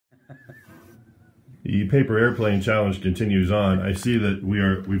The paper airplane challenge continues on. I see that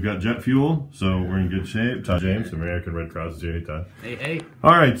we've got jet fuel, so we're in good shape. Todd James, American Red Cross is here. Hey, Todd. Hey, hey.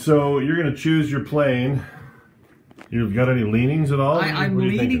 All right, so you're going to choose your plane. You've got any leanings at all? I'm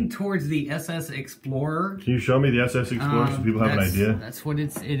leaning towards the SS Explorer. Can you show me the SS Explorer so people have an idea? That's what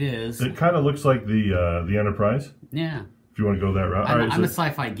it is. It kind of looks like the Enterprise. Yeah. If you want to go that route. I'm a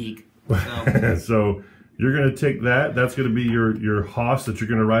sci-fi geek. So. So you're going to take that. That's going to be your hoss that you're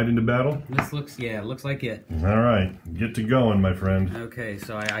going to ride into battle? This looks like it. All right. Get to going, my friend. Okay,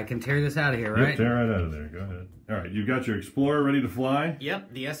 so I can tear this out of here, right? Yep, tear right out of there. Go ahead. All right, you've got your Explorer ready to fly?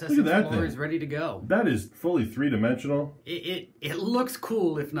 Yep, the SS Explorer is ready to go. That is fully three-dimensional. It looks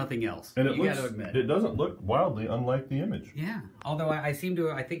cool, if nothing else. And you gotta admit. It doesn't look wildly unlike the image. Yeah, although I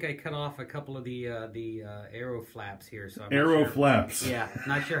think I cut off a couple of the aero flaps here. So flaps. Yeah,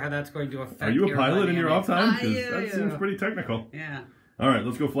 not sure how that's going to affect. Are you a pilot in your off time? Yeah, that seems pretty technical. Yeah. All right,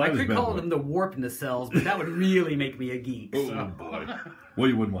 let's go fly this bad boy. I could call them the warp nacelles, but that would really make me a geek. Oh, boy. Well,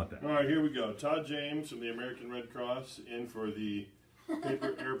 you wouldn't want that. All right, here we go. Todd James from the American Red Cross in for the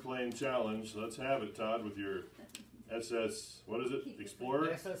paper airplane challenge. Let's have it, Todd, with your SS, what is it, Explorer?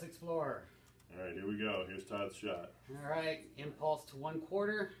 SS Explorer. All right, here we go. Here's Todd's shot. All right, impulse to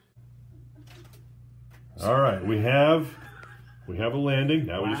 1/4. All right, we have a landing.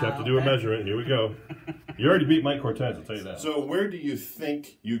 Now we just have to do a measurement. Here we go. You already beat Mike Cortez, I'll tell you that. So where do you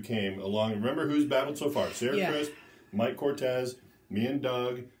think you came along? Remember who's battled so far? Sarah Crisp, Mike Cortez, me and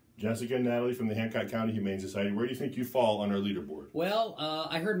Doug, Jessica and Natalie from the Hancock County Humane Society. Where do you think you fall on our leaderboard? Well,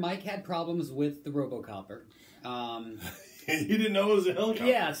 I heard Mike had problems with the Robocopter. He didn't know it was a helicopter.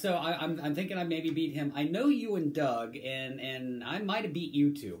 Yeah, so I'm thinking I maybe beat him. I know you and Doug, and I might have beat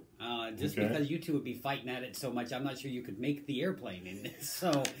you two. Just because you two would be fighting at it so much, I'm not sure you could make the airplane in this.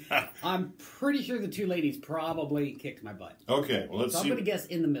 So I'm pretty sure the two ladies probably kicked my butt. Okay, well let's see. I'm going to guess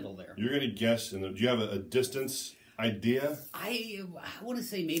in the middle there. You're going to guess do you have a distance idea? I want to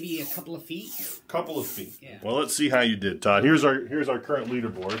say maybe a couple of feet. Couple of feet. Yeah. Well, let's see how you did, Todd. Here's our current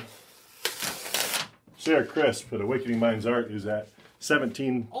leaderboard. Sarah Crisp at Awakening Minds Art is at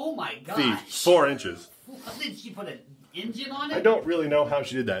 17 feet, 4 inches. Did she put an engine on it? I don't really know how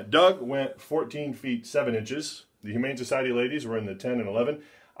she did that. Doug went 14 feet, 7 inches. The Humane Society ladies were in the 10 and 11.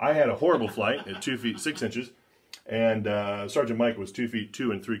 I had a horrible flight at 2 feet, 6 inches. And Sergeant Mike was 2 feet, 2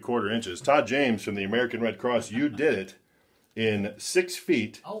 3/4 inches. Todd James from the American Red Cross, you did it in 6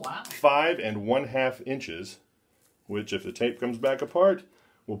 feet, 5 1/2 inches, which if the tape comes back apart,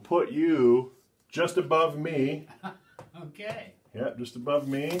 will put you just above me. Okay. Yeah, just above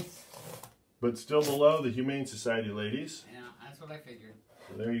me, but still below the Humane Society ladies. Yeah, that's what I figured.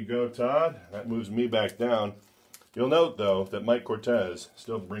 So there you go, Todd. That moves me back down. You'll note, though, that Mike Cortez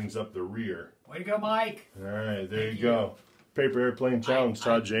still brings up the rear. Way to go, Mike. All right, there you go. Paper Airplane Challenge,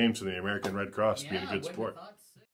 Todd James from the American Red Cross being a good sport.